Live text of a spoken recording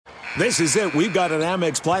This is it. We've got an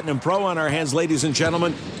Amex Platinum Pro on our hands, ladies and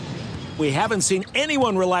gentlemen. We haven't seen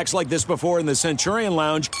anyone relax like this before in the Centurion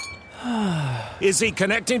Lounge. Is he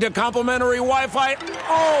connecting to complimentary Wi-Fi?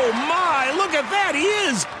 Oh, my! Look at that! He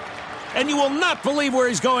is! And you will not believe where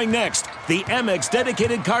he's going next. The Amex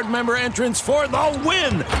dedicated card member entrance for the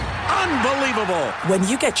win. Unbelievable. When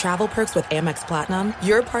you get travel perks with Amex Platinum,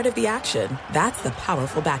 you're part of the action. That's the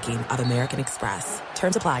powerful backing of American Express.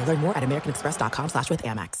 Terms apply. Learn more at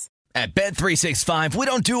americanexpress.com/withAmex. At Bet365, we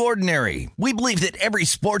don't do ordinary. We believe that every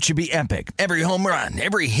sport should be epic. Every home run,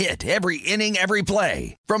 every hit, every inning, every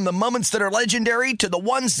play. From the moments that are legendary to the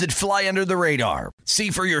ones that fly under the radar. See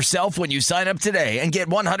for yourself when you sign up today and get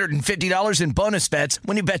 $150 in bonus bets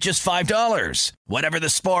when you bet just $5. Whatever the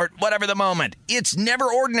sport, whatever the moment, it's never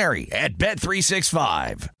ordinary at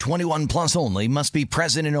Bet365. 21 plus only. Must be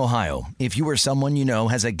present in Ohio. If you or someone you know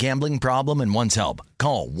has a gambling problem and wants help,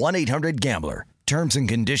 call 1-800-GAMBLER. Terms and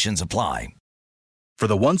conditions apply. For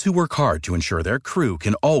the ones who work hard to ensure their crew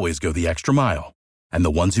can always go the extra mile, and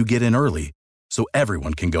the ones who get in early so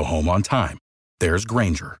everyone can go home on time, there's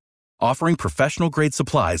Grainger, offering professional-grade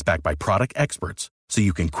supplies backed by product experts so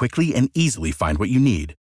you can quickly and easily find what you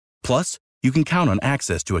need. Plus, you can count on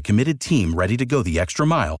access to a committed team ready to go the extra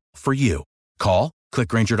mile for you. Call, click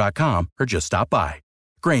Grainger.com, or just stop by.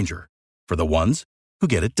 Grainger, for the ones who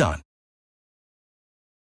get it done.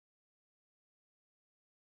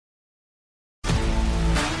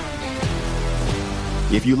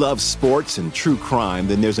 If you love sports and true crime,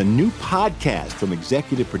 then there's a new podcast from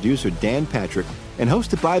executive producer Dan Patrick and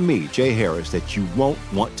hosted by me, Jay Harris, that you won't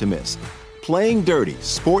want to miss. Playing Dirty: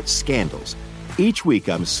 Sports Scandals. Each week,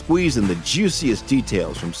 I'm squeezing the juiciest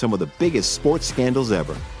details from some of the biggest sports scandals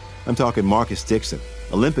ever. I'm talking Marcus Dixon,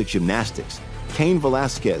 Olympic gymnastics, Cain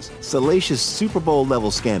Velasquez, salacious Super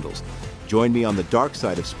Bowl-level scandals. Join me on the dark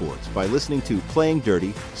side of sports by listening to Playing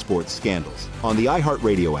Dirty: Sports Scandals on the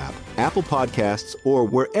iHeartRadio app, Apple Podcasts, or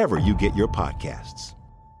wherever you get your podcasts.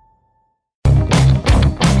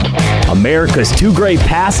 America's two great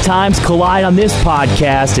pastimes collide on this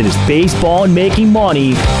podcast. It is baseball and making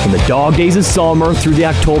money. From the dog days of summer through the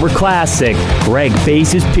October Classic, Greg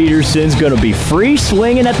Bases Peterson's going to be free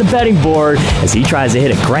swinging at the betting board as he tries to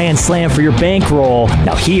hit a grand slam for your bankroll.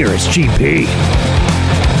 Now here is GP.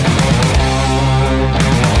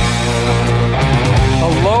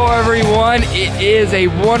 Hello, everyone. It is a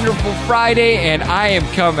wonderful Friday, and I am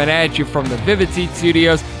coming at you from the Vivid Seat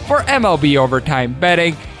Studios for MLB Overtime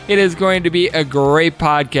Betting. It is going to be a great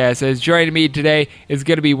podcast. As joining me today is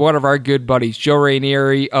going to be one of our good buddies, Joe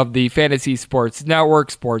Rainieri of the Fantasy Sports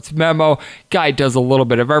Network, Sports Memo. Guy does a little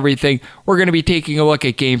bit of everything. We're going to be taking a look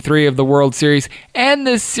at Game 3 of the World Series and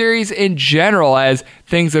this series in general, as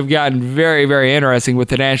things have gotten very, very interesting with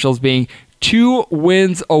the Nationals being 2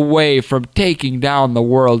 wins away from taking down the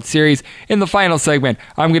World Series. In the final segment,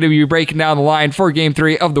 I'm going to be breaking down the line for Game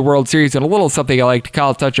 3 of the World Series and a little something I like to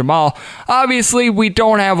call Touch 'em All. Obviously, we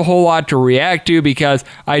don't have a whole lot to react to because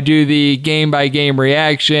I do the game-by-game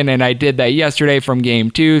reaction, and I did that yesterday from Game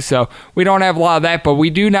 2, so we don't have a lot of that, but we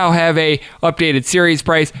do now have a updated series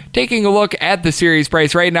price. Taking a look at the series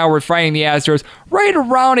price, right now we're finding the Astros right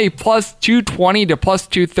around a plus 220 to plus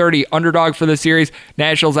 230 underdog for the series.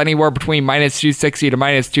 Nationals anywhere between minus 260 to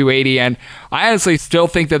minus 280, and I honestly still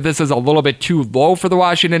think that this is a little bit too low for the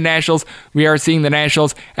Washington Nationals. We are seeing the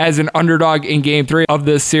Nationals as an underdog in Game 3 of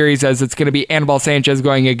this series, as it's going to be Anibal Sanchez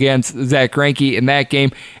going against Zach Greinke in that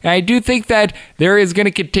game, and I do think that there is going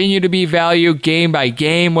to continue to be value game by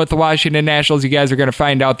game with the Washington Nationals. You guys are going to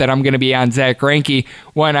find out that I'm going to be on Zach Greinke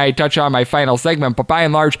when I touch on my final segment, but by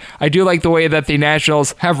and large, I do like the way that the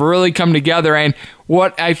Nationals have really come together, and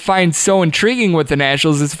what I find so intriguing with the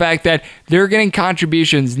Nationals is the fact that they're getting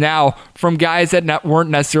contributions now from guys that weren't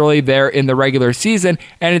necessarily there in the regular season,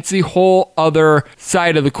 and it's the whole other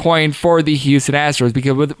side of the coin for the Houston Astros,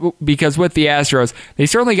 because with the Astros, they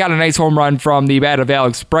certainly got a nice home run from the bat of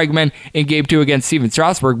Alex Bregman in Game 2 against Steven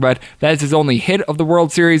Strasburg, but that's his only hit of the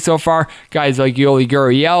World Series so far. Guys like Yoli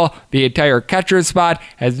Gurriel, the entire catcher spot,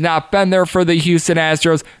 has not been there for the Houston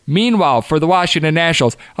Astros. Meanwhile, for the Washington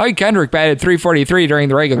Nationals, Howie Kendrick batted .343 during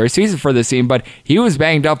the regular season for this team, but he was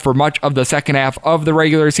banged up for much of the second half of the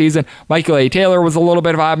regular season. Michael A. Taylor was a little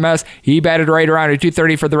bit of a hot mess. He batted right around a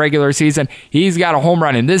 .230 for the regular season. He's got a home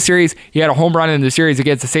run in this series. He had a home run in the series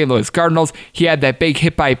against the St. Louis Cardinals. He had that big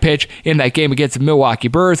hit by pitch in that game against the Milwaukee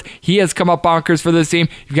Brewers. He has come up bonkers for this team.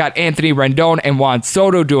 You've got Anthony Rendon and Juan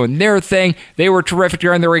Soto doing their thing. They were terrific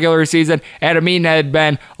during the regular season. Adam Eaton had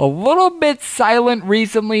been a little bit silent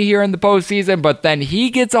recently here in the postseason, season, but then he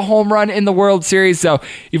gets a home run in the World Series. So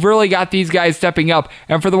you've really got these guys stepping up.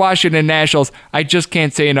 And for the Washington Nationals, I just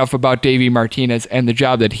can't say enough about Davey Martinez and the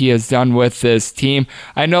job that he has done with this team.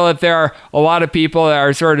 I know that there are a lot of people that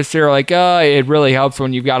are sort of like, oh, it really helps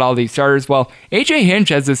when you've got all these starters. Well, AJ Hinch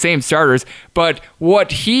has the same starters, but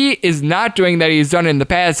what he is not doing that he's done in the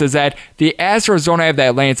past is that the Astros don't have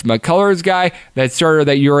that Lance McCullers guy, that starter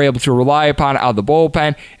that you're able to rely upon out of the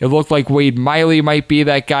bullpen. It looked like Wade Miley might be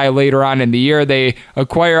that guy later on in the year. They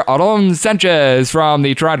acquire Odon Sanchez from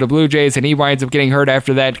the Toronto Blue Jays, and he winds up getting hurt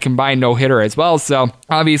after that combined no-hitter as well. So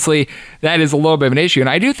obviously that is a little bit of an issue. And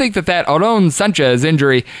I do think that Odon Sanchez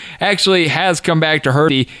injury actually has come back to hurt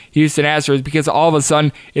the Houston Astros, because all of a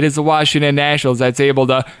sudden it is the Washington Nationals that's able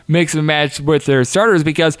to mix and match with their starters,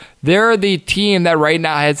 because they're the team that right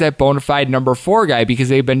now has that bona fide number 4 guy, because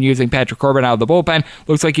they've been using Patrick Corbin out of the bullpen.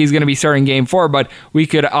 Looks like he's going to be starting Game 4, but we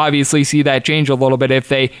could obviously see that change a little bit if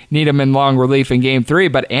they need him in long relief in Game 3.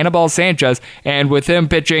 But Anibal Sanchez, and with him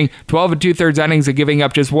pitching 12 2/3 innings and giving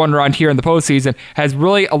up just 1 run here in the postseason, has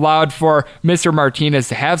really allowed for Mr. Martinez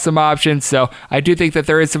to have some options. So I do think that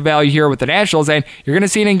there is some value here with the Nationals, and you're going to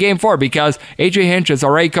see it in Game 4, because AJ Hinch has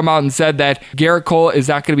already come out and said that Garrett Cole is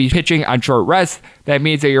not going to be pitching on short rest. That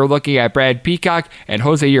means that you're looking at Brad Peacock and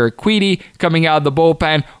Jose Urquidy coming out of the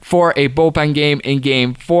bullpen for a bullpen game in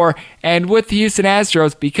Game 4. And with the Houston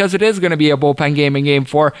Astros, because it is going to be a bullpen game in Game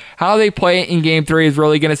 4, how they play it in Game 3 is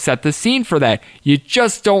really going to set the scene for that. You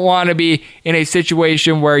just don't want to be in a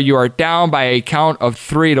situation where you are down by a count of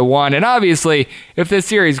 3-1. And obviously, if this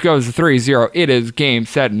series goes 3-0, it is game,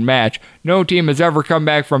 set, and match. No team has ever come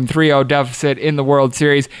back from 3-0 deficit in the World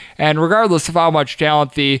Series. And regardless of how much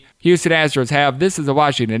talent the Houston Astros have, this is a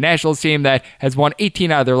Washington Nationals team that has won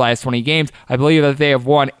 18 out of their last 20 games. I believe that they have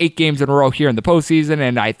won 8 games in a row here in the postseason,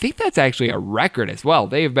 and I think that's actually a record as well.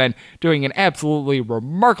 They've been doing an absolutely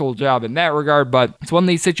remarkable job in that regard, but it's one of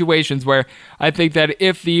these situations where I think that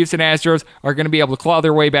if the Houston Astros are going to be able to claw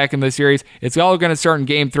their way back in the series, it's all going to start in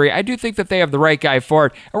Game 3. I do think that they have the right guy for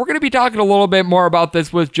it, and we're going to be talking a little bit more about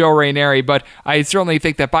this with Joe Raineri, but I certainly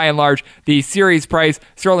think that by and large, the series price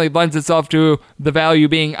certainly lends itself to the value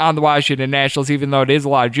being on the Washington Nationals, even though it is a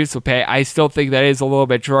lot of juice to pay. I still think that is a little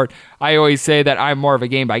bit short. I always say that I'm more of a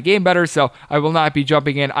game-by-game bettor, so I will not be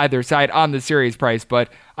jumping in either side on the series price, but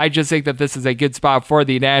I just think that this is a good spot for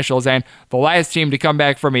the Nationals, and the last team to come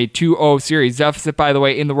back from a 2-0 series deficit, by the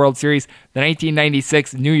way, in the World Series, the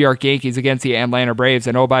 1996 New York Yankees against the Atlanta Braves.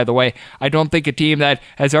 And oh, by the way, I don't think a team that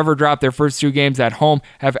has ever dropped their first 2 games at home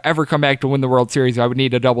have ever come back to win the World Series. I would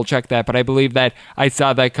need to double check that, but I believe that I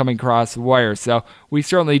saw that coming across the wire. So we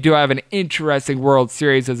certainly do have an interesting World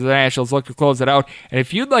Series as the Nationals look to close it out. And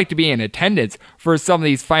if you'd like to be in attendance for some of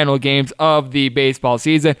these final games of the baseball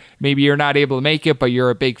season, maybe you're not able to make it, but you're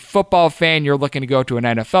a big football fan, you're looking to go to an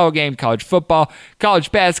NFL game, college football,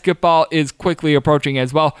 college basketball is quickly approaching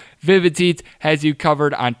as well. Vivid Seats has you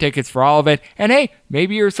covered on tickets for all of it. And hey,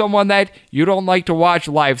 maybe you're someone that you don't like to watch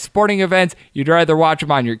live sporting events. You'd rather watch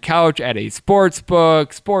them on your couch at a sports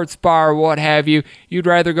book, sports bar, what have you. You'd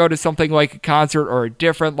rather go to something like a concert or a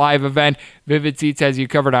different live event. Vivid Seats has you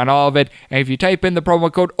covered on all of it. And if you type in the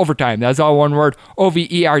promo code OVERTIME, that's all one word,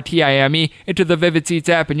 OVERTIME, into the Vivid Seats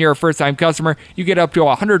app, and you're a first-time customer, you get up to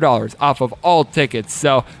 $100 off of all tickets.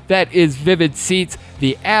 So that is Vivid Seats,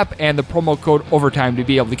 the app, and the promo code OVERTIME to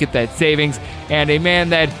be able to get that savings. And a man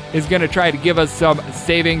that is going to try to give us some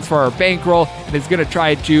savings for our bankroll and is going to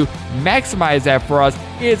try to maximize that for us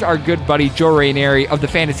is our good buddy Joe Raineri of the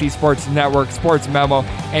Fantasy Sports Network, Sports Memo,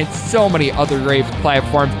 and so many other great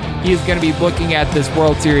platforms. He is going to be looking at this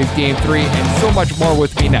World Series Game 3 and so much more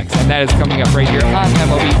with me next, and that is coming up right here on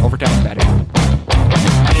MLB Overtime Betting.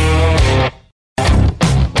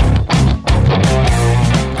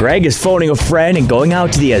 Greg is phoning a friend and going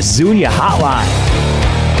out to the Azunia hotline.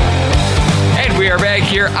 And we are back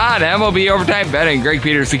here on MLB Overtime Betting. Greg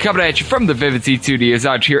Peterson coming at you from the Vivid Seats Studios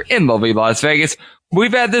out here in lovely Las Vegas.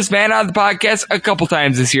 We've had this man on the podcast a couple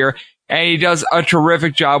times this year, and he does a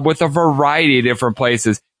terrific job with a variety of different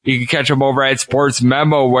places. You can catch him over at Sports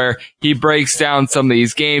Memo, where he breaks down some of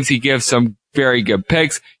these games. He gives some very good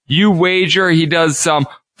picks. You Wager, he does some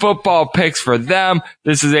football picks for them.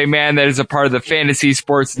 This is a man that is a part of the Fantasy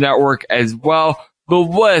Sports Network as well. The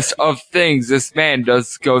list of things this man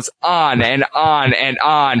does goes on and on and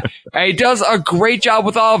on. And he does a great job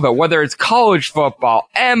with all of it, whether it's college football,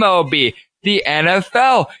 MLB, the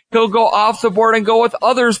NFL. He'll go off the board and go with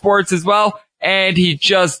other sports as well. And he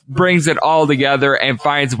just brings it all together and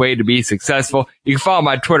finds a way to be successful. You can follow him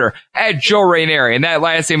on Twitter at Joe Raineri, and that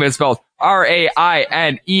last name is spelled Raineri.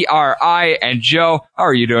 And Joe, how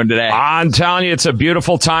are you doing today? I'm telling you, it's a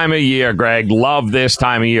beautiful time of year, Greg. Love this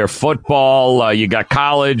time of year. Football, you got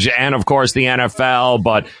college and, of course, the NFL,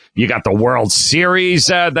 but you got the World Series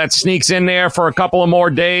that sneaks in there for a couple of more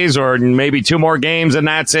days or maybe 2 more games, and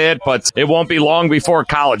that's it. But it won't be long before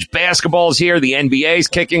college basketball's here. The NBA's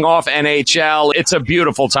kicking off, NHL. It's a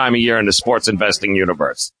beautiful time of year in the sports investing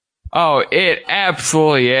universe. Oh, it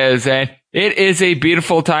absolutely is. And it is a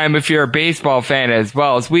beautiful time if you're a baseball fan as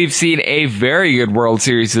well, as we've seen a very good World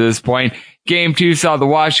Series at this point. Game 2 saw the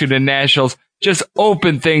Washington Nationals just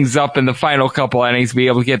open things up in the final couple innings, be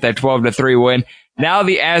able to get that 12-3 win. Now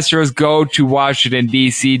the Astros go to Washington,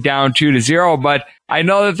 D.C. down 2-0, but I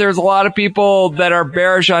know that there's a lot of people that are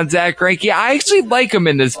bearish on Zack Greinke. I actually like him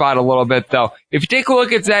in this spot a little bit, though. If you take a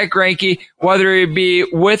look at Zack Greinke, whether it be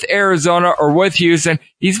with Arizona or with Houston,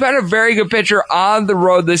 he's been a very good pitcher on the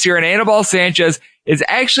road this year, and Anibal Sanchez is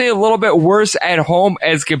actually a little bit worse at home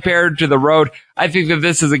as compared to the road. I think that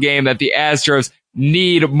this is a game that the Astros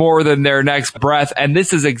need more than their next breath, and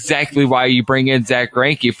this is exactly why you bring in Zack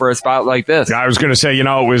Greinke for a spot like this. I was going to say, it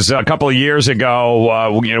was a couple of years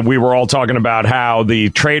ago, we were all talking about how the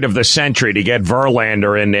trade of the century to get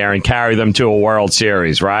Verlander in there and carry them to a World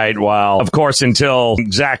Series, right? Well, of course, until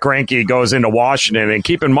Zack Greinke goes into Washington, and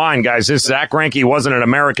keep in mind, guys, this Zack Greinke wasn't an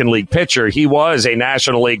American League pitcher. He was a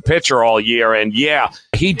National League pitcher all year, and yeah,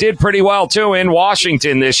 he did pretty well, too, in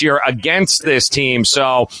Washington this year against this team,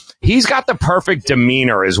 so he's got the perfect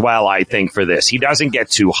demeanor as well, I think, for this. He doesn't get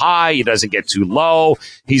too high. He doesn't get too low.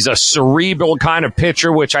 He's a cerebral kind of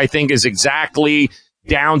pitcher, which I think is exactly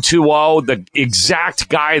down 2-0, the exact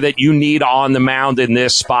guy that you need on the mound in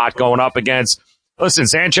this spot going up against. Listen,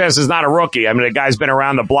 Sanchez is not a rookie. I mean, the guy's been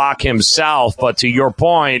around the block himself, but to your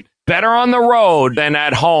point, better on the road than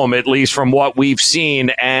at home, at least from what we've seen,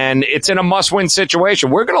 and it's in a must-win situation.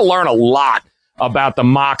 We're going to learn a lot about the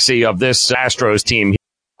moxie of this Astros team.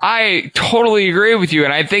 I totally agree with you,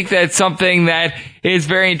 and I think that's something that is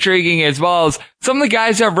very intriguing as well. As some of the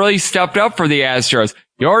guys have really stepped up for the Astros.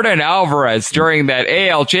 Yordan Alvarez during that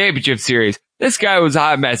AL Championship Series, this guy was a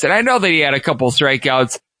hot mess, and I know that he had a couple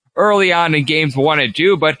strikeouts early on in games 1 and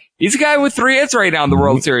 2, but he's a guy with 3 hits right now in the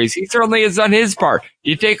World Series. He certainly has done his part.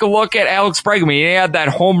 You take a look at Alex Bregman. He had that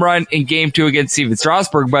home run in game 2 against Steven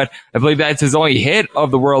Strasburg, but I believe that's his only hit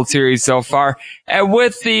of the World Series so far. And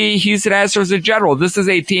with the Houston Astros in general, this is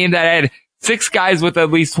a team that had 6 guys with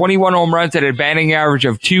at least 21 home runs at a batting average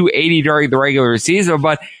of .280 during the regular season,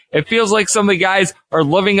 but it feels like some of the guys are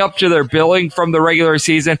living up to their billing from the regular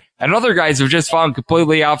season, and other guys have just fallen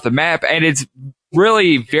completely off the map, and it's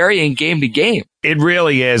really varying game to game. It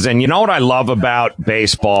really is. And you know what I love about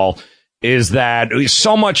baseball is that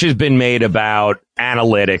so much has been made about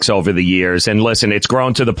analytics over the years. And listen, it's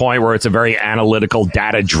grown to the point where it's a very analytical,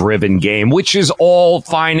 data-driven game, which is all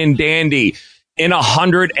fine and dandy in a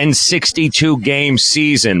 162 game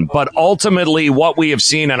season. But ultimately what we have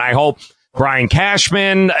seen, and I hope Brian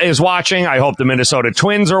Cashman is watching, I hope the Minnesota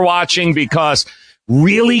Twins are watching, because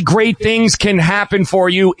really great things can happen for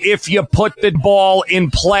you if you put the ball in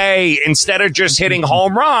play instead of just hitting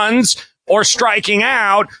home runs or striking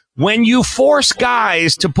out. When you force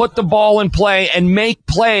guys to put the ball in play and make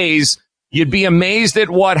plays, you'd be amazed at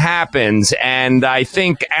what happens. And I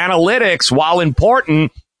think analytics, while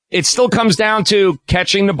important, it still comes down to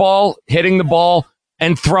catching the ball, hitting the ball,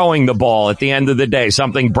 and throwing the ball at the end of the day.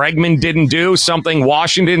 Something Bregman didn't do, something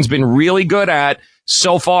Washington's been really good at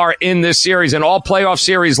so far in this series and all playoff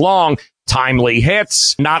series long. Timely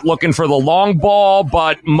hits, not looking for the long ball,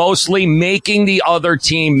 but mostly making the other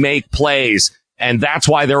team make plays. And that's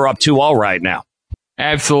why they're up 2-0 right now.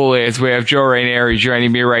 Absolutely. As we have Joe Raineri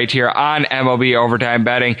joining me right here on MLB Overtime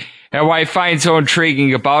Betting. And what I find so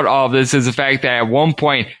intriguing about all of this is the fact that at one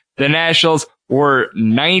point, the Nationals were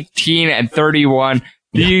 19-31.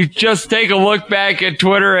 You just take a look back at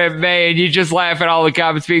Twitter in May and you just laugh at all the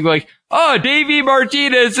comments being like, oh, Davey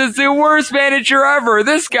Martinez is the worst manager ever.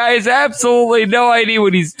 This guy has absolutely no idea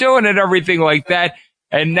what he's doing and everything like that.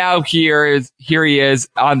 And now here he is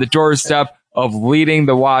on the doorstep of leading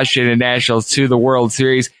the Washington Nationals to the World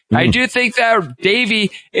Series. I do think that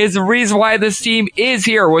Davey is the reason why this team is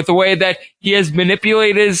here, with the way that he has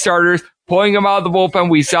manipulated his starters, pulling them out of the bullpen.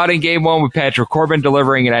 We saw it in game 1 with Patrick Corbin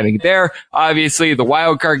delivering an inning there. Obviously, the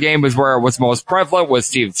wild card game was where it was most prevalent, with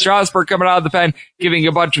Steven Strasburg coming out of the pen, giving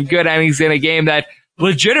a bunch of good innings in a game that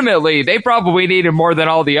legitimately they probably needed more than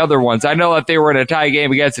all the other ones. I know that they were in a tie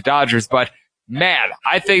game against the Dodgers, but man,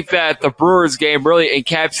 I think that the Brewers game really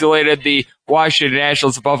encapsulated the Washington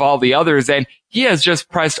Nationals above all the others, and he has just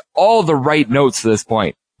pressed all the right notes to this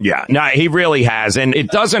point. Yeah, no, he really has. And it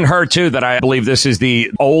doesn't hurt, too, that I believe this is the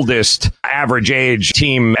oldest average age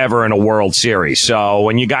team ever in a World Series. So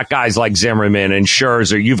when you got guys like Zimmerman and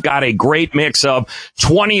Scherzer, you've got a great mix of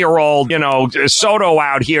 20-year-old, Soto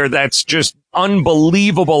out here that's just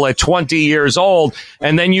unbelievable at 20 years old.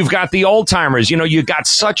 And then you've got the old timers. You got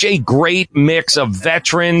such a great mix of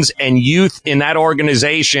veterans and youth in that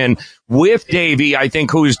organization with Davey, I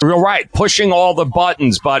think, who's right, pushing all the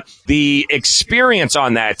buttons, but the experience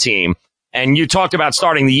on that team. And you talked about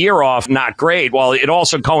starting the year off not great. Well, it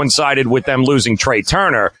also coincided with them losing Trey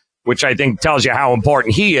Turner, which I think tells you how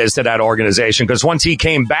important he is to that organization, because once he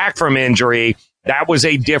came back from injury, that was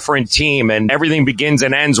a different team, and everything begins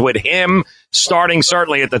and ends with him starting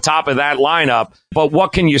certainly at the top of that lineup. But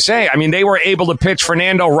what can you say? I mean, they were able to pitch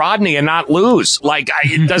Fernando Rodney and not lose.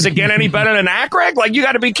 Does it get any better than that, Greg? You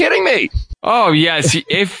got to be kidding me. Oh, yes.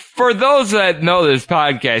 If for those that know this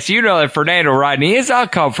podcast, you know that Fernando Rodney is, I'll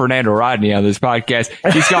call Fernando Rodney on this podcast.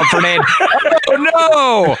 He's called Fernando.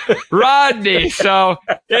 Oh, no, Rodney. So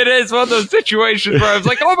it is one of those situations where I was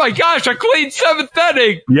like, oh my gosh, a clean seventh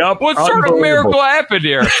inning. Yep. What sort of miracle happened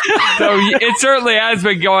here? So it certainly has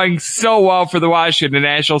been going so well for the Washington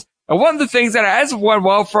Nationals. And one of the things that has went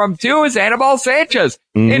well from, too, is Anibal Sanchez.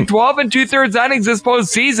 In 12 2/3 innings this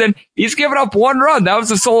postseason, he's given up 1 run. That was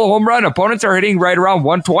a solo home run. Opponents are hitting right around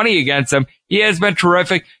 120 against him. He has been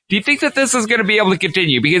terrific. Do you think that this is going to be able to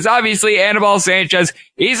continue? Because obviously, Anibal Sanchez,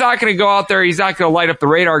 he's not going to go out there. He's not going to light up the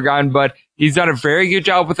radar gun, but he's done a very good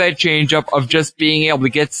job with that changeup of just being able to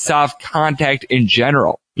get soft contact in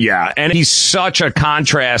general. Yeah, and he's such a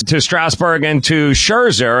contrast to Strasburg and to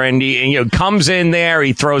Scherzer, and he comes in there,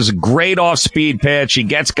 he throws a great off-speed pitch, he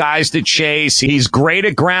gets guys to chase, he's great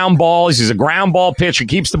at ground balls, he's a ground ball pitcher,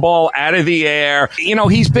 keeps the ball out of the air.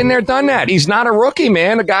 He's been there, done that. He's not a rookie,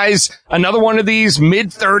 man. The guy's another one of these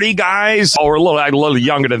mid-30 guys, or a little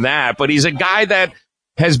younger than that, but he's a guy that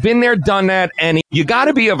has been there, done that, and you got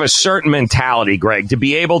to be of a certain mentality, Greg, to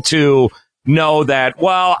be able to know that,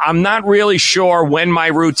 well, I'm not really sure when my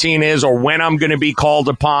routine is or when I'm going to be called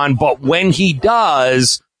upon, but when he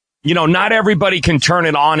does, not everybody can turn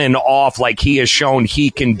it on and off like he has shown he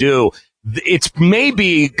can do. It's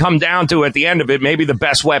maybe come down to, at the end of it, maybe the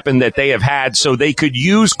best weapon that they have had, so they could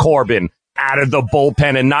use Corbin out of the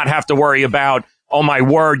bullpen and not have to worry about, oh my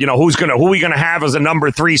word, who are we going to have as a number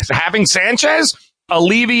 3? Having Sanchez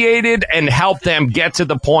alleviated and helped them get to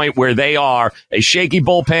the point where they are a shaky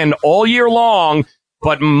bullpen all year long.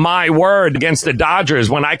 But my word, against the Dodgers,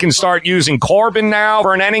 when I can start using Corbin now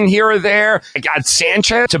for an inning here or there, I got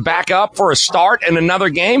Sanchez to back up for a start in another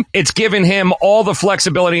game. It's given him all the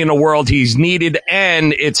flexibility in the world he's needed,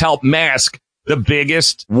 and it's helped mask the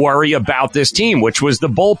biggest worry about this team, which was the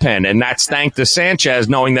bullpen. And that's thanks to Sanchez,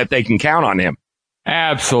 knowing that they can count on him.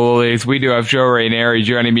 Absolutely. We do have Joe Raineri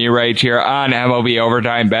joining me right here on MLB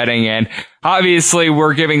Overtime Betting. And obviously,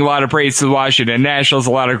 we're giving a lot of praise to the Washington Nationals,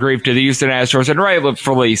 a lot of grief to the Houston Astros, and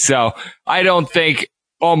rightfully so. I don't think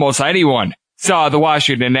almost anyone saw the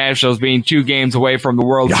Washington Nationals being 2 games away from the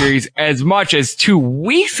World Series as much as 2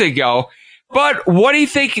 weeks ago. But what do you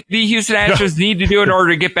think the Houston Astros need to do in order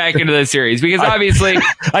to get back into the series? Because obviously,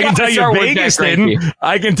 I can tell you Vegas didn't.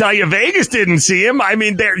 I can tell you Vegas didn't see him. I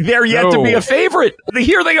mean, they're yet to be a favorite.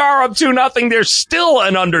 Here they are up 2-0. They're still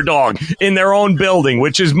an underdog in their own building,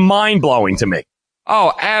 which is mind-blowing to me.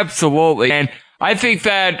 Oh, absolutely. And I think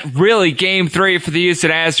that really Game 3 for the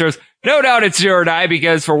Houston Astros, no doubt it's 0-9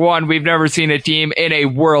 because, for one, we've never seen a team in a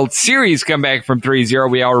World Series come back from 3-0.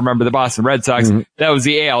 We all remember the Boston Red Sox. Mm-hmm. That was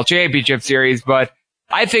the AL Championship Series. But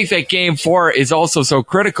I think that Game 4 is also so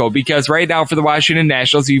critical because right now for the Washington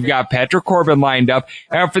Nationals, you've got Patrick Corbin lined up.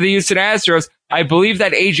 And for the Houston Astros, I believe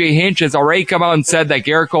that A.J. Hinch has already come out and said that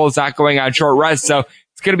Garrett Cole is not going on short rest. So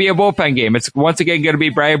it's going to be a bullpen game. It's once again going to be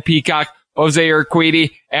Brian Peacock, Jose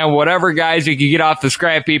Urquidy, and whatever guys you can get off the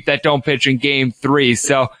scrap heap that don't pitch in Game 3.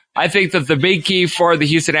 So I think that the big key for the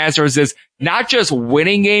Houston Astros is not just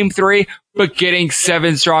winning Game 3, but getting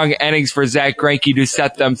 7 strong innings for Zach Greinke to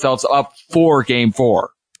set themselves up for Game 4.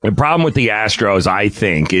 The problem with the Astros, I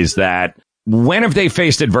think, is that when have they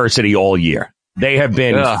faced adversity all year? They have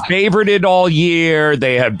been favorited all year.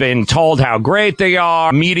 They have been told how great they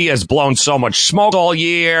are. Media has blown so much smoke all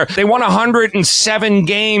year. They won 107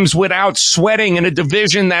 games without sweating in a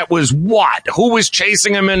division that was what? Who was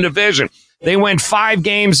chasing them in division? They went 5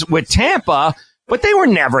 games with Tampa, but they were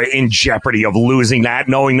never in jeopardy of losing that,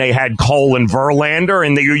 knowing they had Cole and Verlander,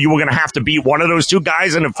 and you were going to have to beat one of those 2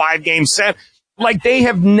 guys in a 5-game set. Like, they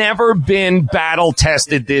have never been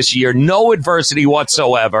battle-tested this year. No adversity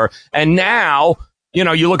whatsoever. And now You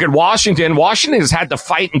know, you look at Washington. Washington has had to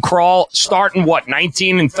fight and crawl, starting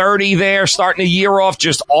 19-30 there, starting a year off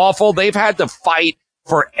just awful. They've had to fight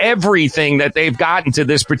for everything that they've gotten to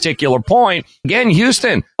this particular point. Again,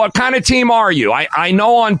 Houston, what kind of team are you? I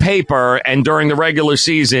know on paper and during the regular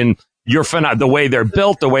season, you're the way they're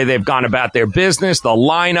built, the way they've gone about their business, the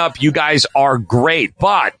lineup, you guys are great.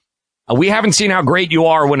 But we haven't seen how great you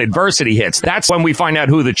are when adversity hits. That's when we find out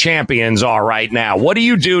who the champions are right now. What do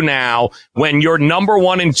you do now when you're number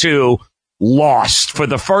 1 and 2 lost for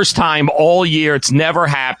the first time all year? It's never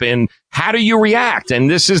happened. How do you react? And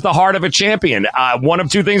this is the heart of a champion. One of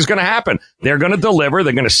two things is going to happen. They're going to deliver.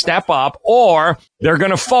 They're going to step up, or they're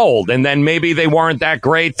going to fold. And then maybe they weren't that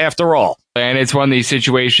great after all. And it's one of these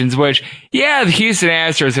situations which, the Houston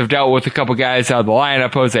Astros have dealt with a couple guys out of the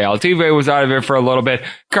lineup. Jose Altuve was out of it for a little bit.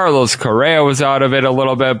 Carlos Correa was out of it a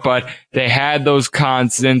little bit, but they had those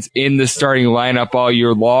constants in the starting lineup all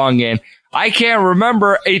year long. And I can't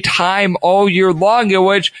remember a time all year long in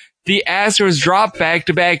which the Astros dropped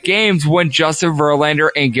back-to-back games when Justin Verlander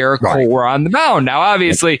and Garrett Cole were on the mound. Now,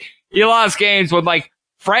 obviously, you lost games when,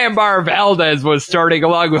 Framber Valdez was starting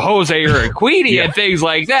along with Jose Urquidy and things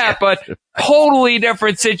like that, but totally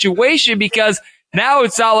different situation because now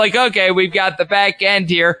it's not like, okay, we've got the back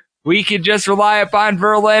end here. We can just rely upon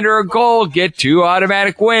Verlander and Cole, get 2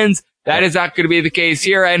 automatic wins. That is not going to be the case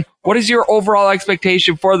here. And what is your overall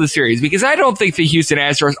expectation for the series? Because I don't think the Houston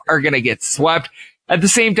Astros are going to get swept. At the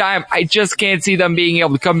same time, I just can't see them being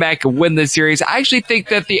able to come back and win this series. I actually think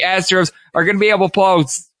that the Astros are going to be able to pull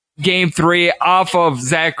out Game 3 off of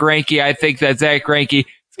Zach Greinke. I think that Zach Greinke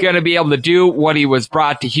is going to be able to do what he was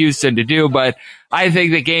brought to Houston to do, but I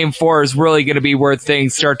think that Game 4 is really going to be where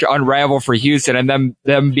things start to unravel for Houston, and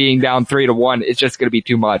them being down 3-1 is just going to be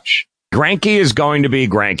too much. Greinke is going to be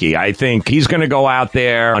Greinke. I think he's going to go out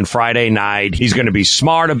there on Friday night. He's going to be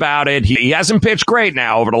smart about it. He hasn't pitched great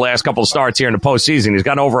now over the last couple of starts here in the postseason. He's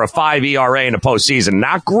got over a 5 ERA in the postseason.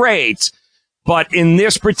 Not great. But in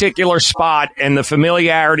this particular spot and the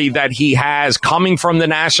familiarity that he has coming from the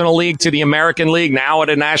National League to the American League, now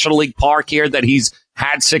at a National League park here that he's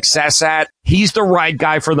had success at, he's the right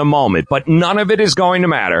guy for the moment. But none of it is going to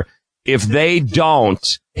matter if they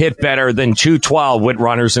don't hit better than 212 with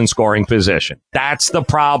runners in scoring position. That's the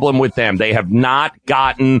problem with them. They have not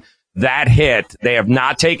gotten that hit. They have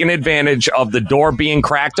not taken advantage of the door being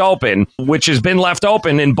cracked open, which has been left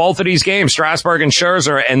open in both of these games. Strasburg and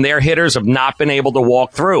Scherzer and their hitters have not been able to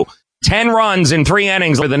walk through. 10 runs in 3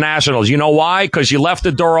 innings for the Nationals. You know why? Because you left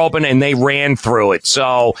the door open and they ran through it.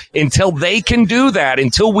 So until they can do that,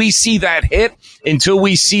 until we see that hit, until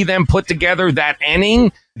we see them put together that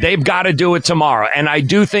inning, they've got to do it tomorrow. And I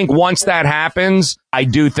do think once that happens, I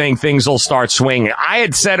do think things will start swinging. I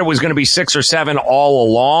had said it was going to be 6 or 7 all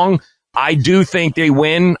along. I do think they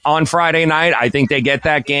win on Friday night. I think they get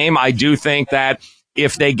that game. I do think that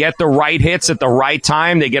if they get the right hits at the right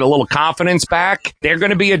time, they get a little confidence back, they're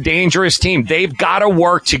going to be a dangerous team. They've got to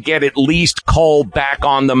work to get at least Cole back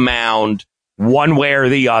on the mound one way or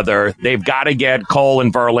the other. They've got to get Cole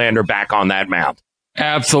and Verlander back on that mound.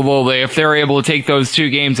 Absolutely. If they're able to take those 2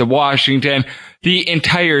 games at Washington, the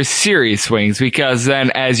entire series swings, because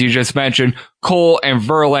then, as you just mentioned, Cole and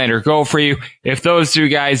Verlander go for you. If those 2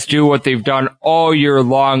 guys do what they've done all year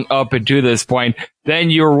long up until this point, then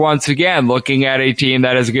you're once again looking at a team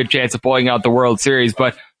that has a good chance of pulling out the World Series.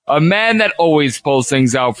 But a man that always pulls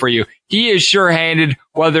things out for you. He is sure-handed,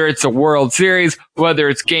 whether it's a World Series, whether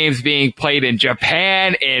it's games being played in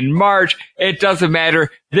Japan in March. It doesn't matter.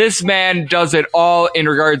 This man does it all in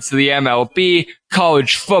regards to the MLB,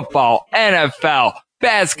 college football, NFL,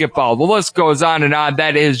 basketball. The list goes on and on.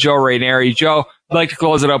 That is Joe Raineri. Joe, I'd like to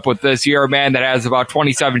close it up with this. You're a man that has about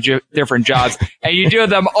 27 different jobs, and you do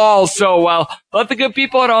them all so well. Let the good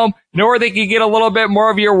people at home know where they can get a little bit more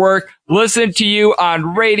of your work, listen to you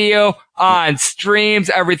on radio, on streams,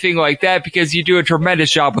 everything like that, because you do a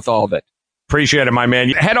tremendous job with all of it. Appreciate it, my man.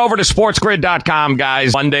 Head over to sportsgrid.com,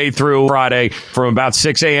 guys, Monday through Friday from about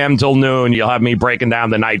 6 a.m. till noon. You'll have me breaking down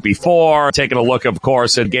the night before, taking a look, of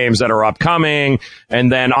course, at games that are upcoming.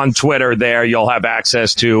 And then on Twitter there, you'll have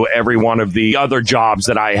access to every one of the other jobs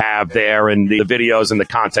that I have there and the videos and the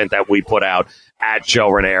content that we put out at Joe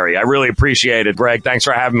Raineri. I really appreciate it, Greg. Thanks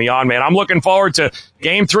for having me on, man. I'm looking forward to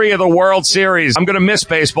Game 3 of the World Series. I'm going to miss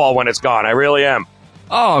baseball when it's gone. I really am.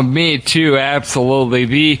 Oh, me too, absolutely.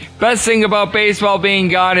 The best thing about baseball being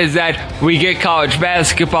gone is that we get college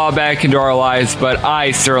basketball back into our lives, but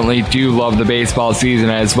I certainly do love the baseball season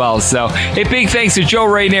as well. So a big thanks to Joe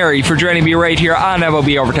Raineri for joining me right here on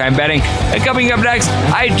MLB Overtime Betting. And coming up next,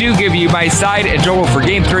 I do give you my side and total for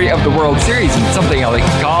Game 3 of the World Series, and something I like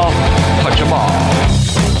to call Punch 'em All.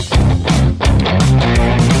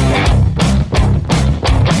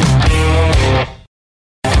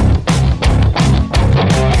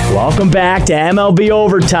 Welcome back to MLB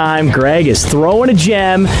Overtime. Greg is throwing a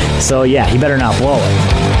gem, so yeah, he better not blow it.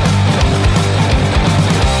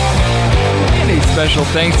 And a special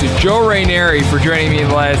thanks to Joe Rainieri for joining me in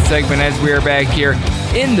the last segment as we are back here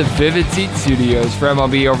in the Vivid Seat Studios for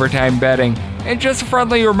MLB Overtime Betting. And just a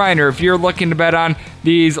friendly reminder, if you're looking to bet on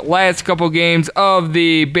these last couple games of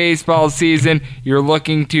the baseball season, you're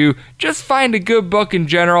looking to just find a good book in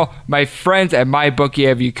general, my friends at MyBookie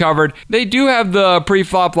have you covered. They do have the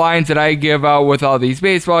pre-flop lines that I give out with all these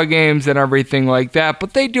baseball games and everything like that,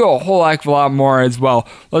 but they do a whole heck of a lot more as well.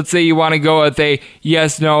 Let's say you want to go with a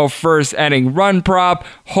yes-no first inning run prop,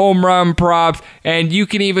 home run props, and you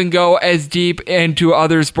can even go as deep into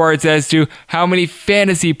other sports as to how many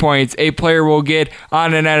fantasy points a player will get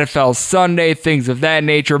on an NFL Sunday, things of that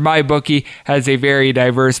nature. MyBookie has a very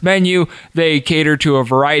diverse menu. They cater to a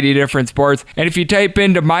variety of different sports. And if you type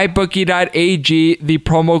into mybookie.ag the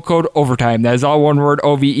promo code OVERTIME, that is all one word,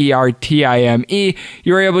 OVERTIME,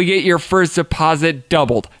 you're able to get your first deposit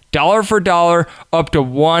doubled. Dollar for dollar, up to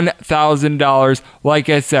 $1,000. Like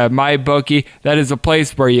I said, MyBookie, that is a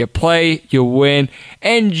place where you play, you win,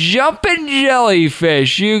 and jumping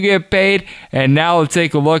jellyfish, you get paid. And now let's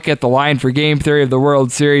take a look at the line for Game 3 of the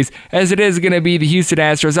World Series, as it is going to be the Houston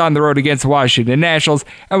Astros on the road against the Washington Nationals,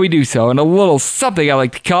 and we do so in a little something I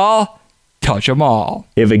like to call Touch 'em all.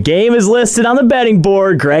 If a game is listed on the betting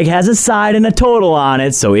board, Greg has a side and a total on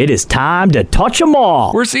it, so it is time to touch 'em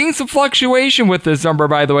all. We're seeing some fluctuation with this number,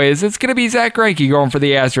 by the way, as it's going to be Zach Greinke going for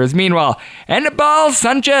the Astros. Meanwhile, Anibal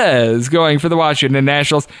Sanchez going for the Washington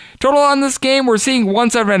Nationals. Total on this game, we're seeing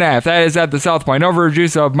 107.5. That is at the South Point. Over a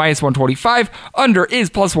juice of minus 125. Under is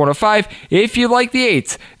plus 105. If you like the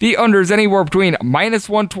 8s, the under is anywhere between minus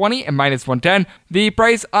 120 and minus 110. The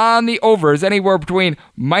price on the over is anywhere between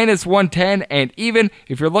minus 110 and even.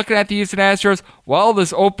 If you're looking at the Houston Astros, well,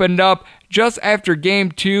 this opened up just after Game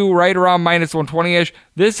 2, right around minus 120-ish.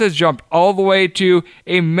 This has jumped all the way to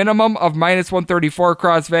a minimum of minus 134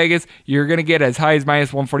 across Vegas. You're going to get as high as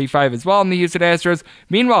minus 145 as well in the Houston Astros.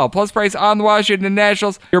 Meanwhile, plus price on the Washington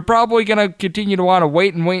Nationals, you're probably going to continue to want to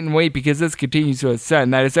wait because this continues to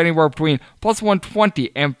ascend. That is anywhere between plus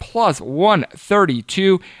 120 and plus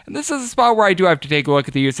 132. And this is a spot where I do have to take a look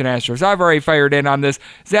at the Houston Astros. I've already fired in on this.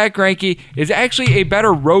 Zach Greinke is actually a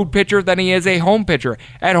better road pitcher than he is a home pitcher.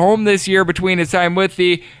 At home this year, between his time with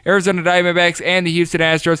the Arizona Diamondbacks and the Houston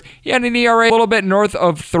Astros, he had an ERA a little bit north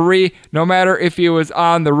of 3, no matter if he was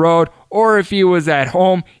on the road or if he was at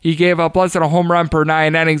home. He gave up less than a home run per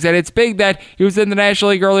 9 innings, and it's big that he was in the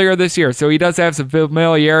National League earlier this year, so he does have some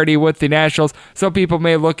familiarity with the Nationals. Some people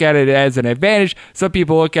may look at it as an advantage, some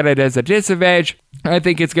people look at it as a disadvantage. I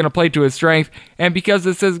think it's going to play to his strength, and because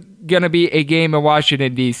this is going to be a game in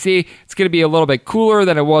Washington, D.C., it's going to be a little bit cooler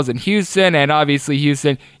than it was in Houston, and obviously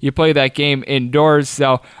Houston, you play that game indoors,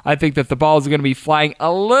 so I think that the ball is going to be flying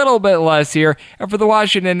a little bit less here. And for the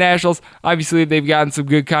Washington Nationals, obviously they've gotten some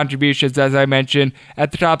good contributions, as I mentioned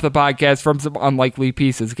at the top of the podcast, from some unlikely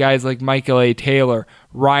pieces, guys like Michael A. Taylor,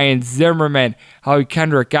 Ryan Zimmerman, Howie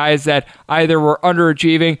Kendrick, guys that either were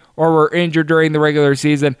underachieving or were injured during the regular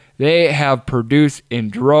season. They have produced in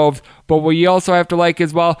droves. But what you also have to like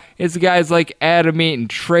as well is the guys like Adam Eaton,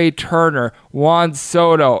 Trey Turner, Juan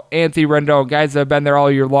Soto, Anthony Rendon, guys that have been there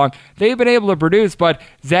all year long. They've been able to produce, but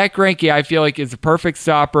Zach Greinke, I feel like, is a perfect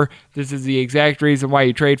stopper. This is the exact reason why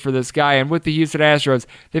you trade for this guy. And with the Houston Astros,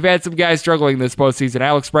 they've had some guys struggling this postseason.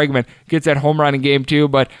 Alex Bregman gets that home run in Game 2,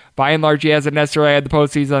 but by and large, he hasn't necessarily had the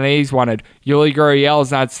postseason that he's wanted. Yuli Gurriel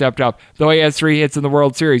has not stepped up, though he has 3 hits in the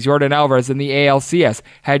World Series. Jordan Alvarez in the ALCS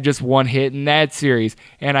had just 1 hit in that series.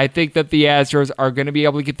 And I think that the Astros are going to be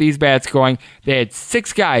able to get these bats going. They had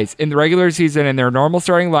 6 guys in the regular season in their normal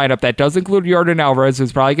starting lineup. That does include Jordan Alvarez,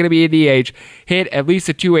 who's probably going to be a DH, hit at least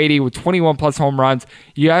a 280 with 21 plus home runs.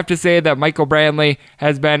 You have to say that Michael Brantley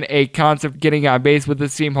has been a constant getting on base with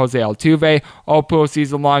this team. Jose Altuve, all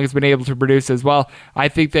postseason long, has been able to produce as well. I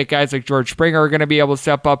think that guys like George Springer are going to be able to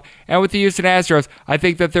step up. And with the Houston Astros, I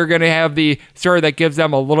think that they're going to have the starter that gives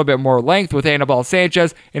them a little bit more length with Anibal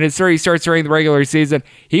Sanchez. In his 30 starts during the regular season,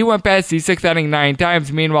 he went past the 6th inning 9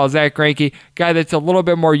 times. Meanwhile, Zach Greinke, guy that's a little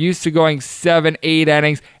bit more used to going 7, 8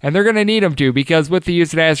 innings, and they're going to need him to, because with the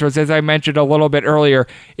Houston Astros, as I mentioned a little bit earlier,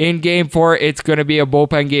 in Game 4, it's going to be a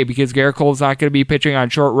bullpen game because Garrett Cole's not going to be pitching on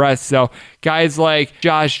short rest. So guys like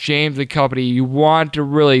Josh James and company, you want to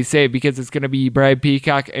really save, because it's going to be Brad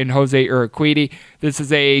Peacock and Jose Urquidy. This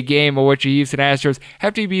is a game in which the Houston Astros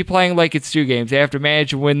have to be playing like it's 2 games. They have to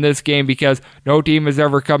manage to win this game because no team has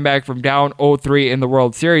ever come back from down 0-3 in the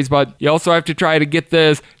World Series. But you also have to try to get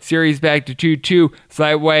this series back to 2-2, so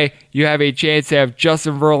that way you have a chance to have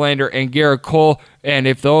Justin Verlander and Garrett Cole And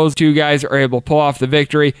if those two guys are able to pull off the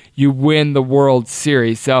victory, you win the World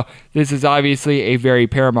Series. So this is obviously a very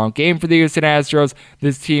paramount game for the Houston Astros.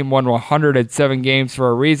 This team won 107 games for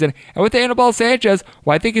a reason. And with Anibal Sanchez,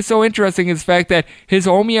 what I think is so interesting is the fact that his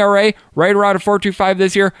home ERA, right around a 4.25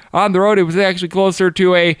 this year, on the road, it was actually closer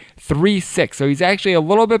to a 3.6. So he's actually a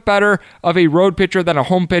little bit better of a road pitcher than a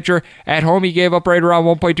home pitcher. At home, he gave up right around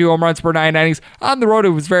 1.2 home runs per 9 innings. On the road, it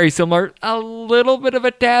was very similar. A little bit of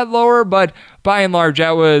a tad lower, but by and large,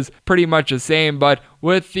 that was pretty much the same. But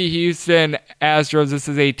with the Houston Astros, this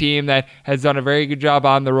is a team that has done a very good job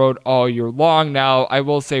on the road all year long. Now, I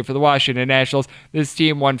will say for the Washington Nationals, this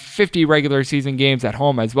team won 50 regular season games at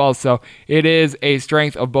home as well. So it is a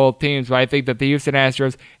strength of both teams. But I think that the Houston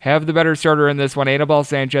Astros have the better starter in this one. Anibal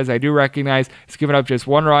Sanchez, I do recognize, has given up just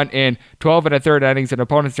 1 run in 12 1/3 innings, an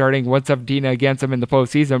opponent starting 117 against him in the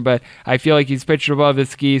postseason. But I feel like he's pitched above his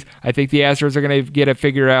skis. I think the Astros are going to get it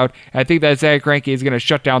figured out. I think that Zach Greinke is going to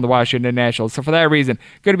shut down the Washington Nationals. So for that reason,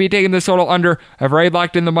 going to be taking this total under. I've already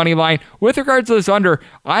locked in the money line. With regards to this under,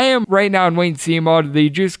 I am right now in wait-and-see mode. The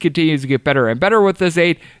juice continues to get better and better with this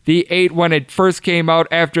 8. The 8, when it first came out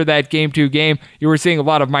after that Game 2 game, you were seeing a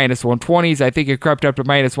lot of minus 120s. I think it crept up to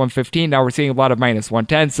minus 115. Now we're seeing a lot of minus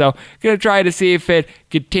 110. So going to try to see if it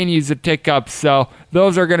continues to tick up. So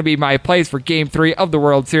those are going to be my plays for Game 3 of the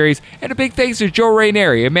World Series. And a big thanks to Joe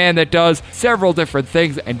Raineri, a man that does several different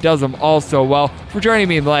things and does them all so well, for joining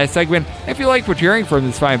me in the last segment. If you like what you're hearing from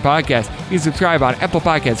this fine podcast, you can subscribe on Apple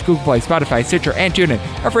Podcasts, Google Play, Spotify, Stitcher, and TuneIn.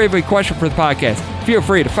 If you have a question for the podcast, feel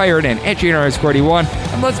free to fire it in at Gene_D1.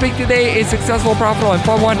 And let's make today a successful, profitable, and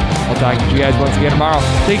fun one. I'll talk to you guys once again tomorrow.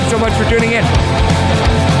 Thank you so much for tuning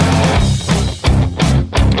in.